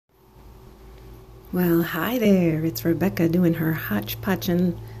Well, hi there. It's Rebecca doing her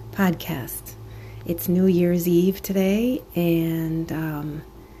Hodgepodgin' podcast. It's New Year's Eve today, and I'm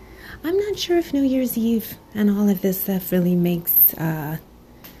not sure if New Year's Eve and all of this stuff really makes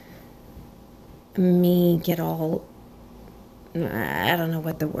me get all, I don't know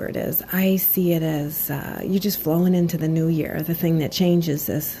what the word is. I see it as you're just flowing into the new year. The thing that changes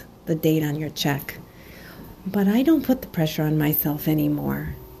is the date on your check. But I don't put the pressure on myself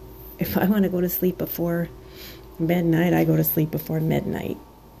anymore. If I want to go to sleep before midnight, I go to sleep before midnight.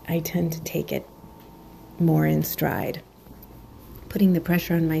 I tend to take it more in stride. Putting the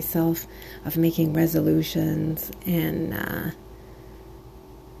pressure on myself of making resolutions and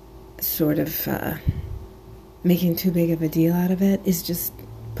making too big of a deal out of it is just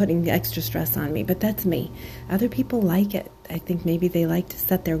putting extra stress on me. But that's me. Other people like it. I think maybe they like to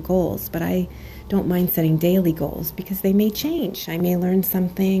set their goals, but I don't mind setting daily goals because they may change. I may learn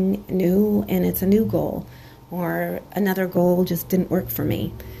something new and it's a new goal, or another goal just didn't work for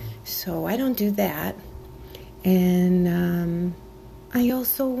me. So I don't do that. And I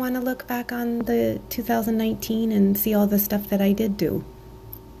also want to look back on the 2019 and see all the stuff that I did do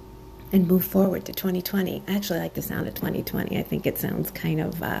and move forward to 2020. I actually like the sound of 2020. I think it sounds kind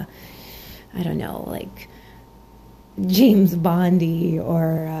of, I don't know, like James Bondy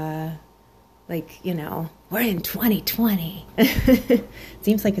or we're in 2020.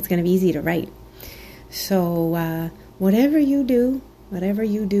 Seems like it's going to be easy to write. So whatever you do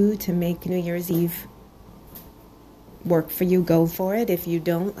to make New Year's Eve work for you, go for it. If you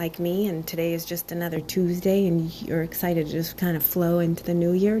don't, like me, and today is just another Tuesday and you're excited to just kind of flow into the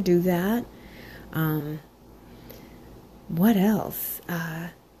new year, do that. What else? I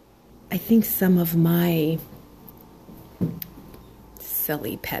think some of my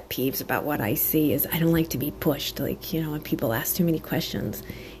silly pet peeves about what I see is I don't like to be pushed. Like, when people ask too many questions,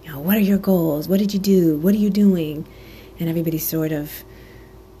 what are your goals? What did you do? What are you doing? And everybody sort of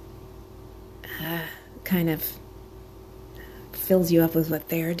kind of fills you up with what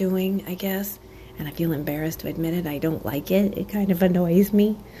they're doing, I guess. And I feel embarrassed to admit it. I don't like it. It kind of annoys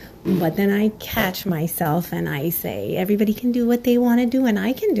me. But then I catch myself and I say, everybody can do what they want to do and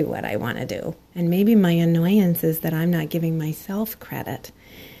I can do what I want to do. And maybe my annoyance is that I'm not giving myself credit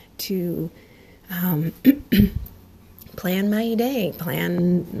to plan my day,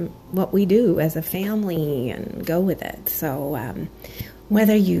 plan what we do as a family and go with it. So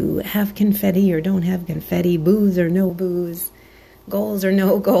whether you have confetti or don't have confetti, booze or no booze, goals or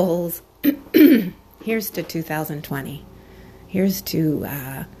no goals, here's to 2020. Here's to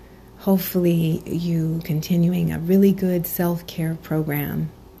hopefully you continuing a really good self-care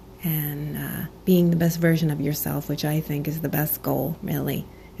program and being the best version of yourself, which I think is the best goal, really.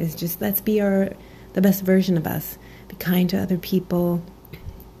 Is just let's be the best version of us. Be kind to other people,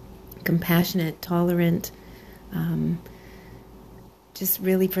 compassionate, tolerant, just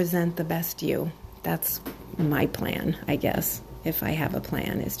really present the best you. That's my plan, I guess. If I have a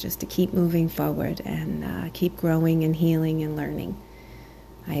plan, is just to keep moving forward and keep growing and healing and learning.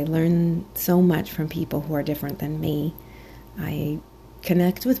 I learn so much from people who are different than me. I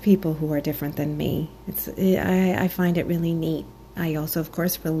connect with people who are different than me. I find it really neat. I also, of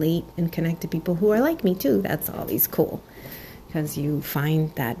course, relate and connect to people who are like me too. That's always cool because you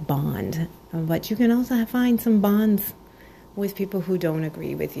find that bond. But you can also find some bonds with people who don't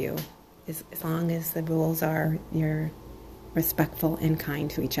agree with you, as long as the rules are you're respectful and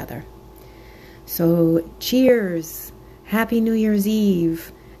kind to each other. So cheers, happy New Year's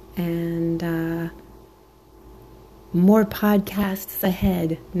Eve, and more podcasts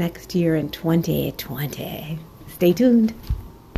ahead next year in 2020. Stay tuned.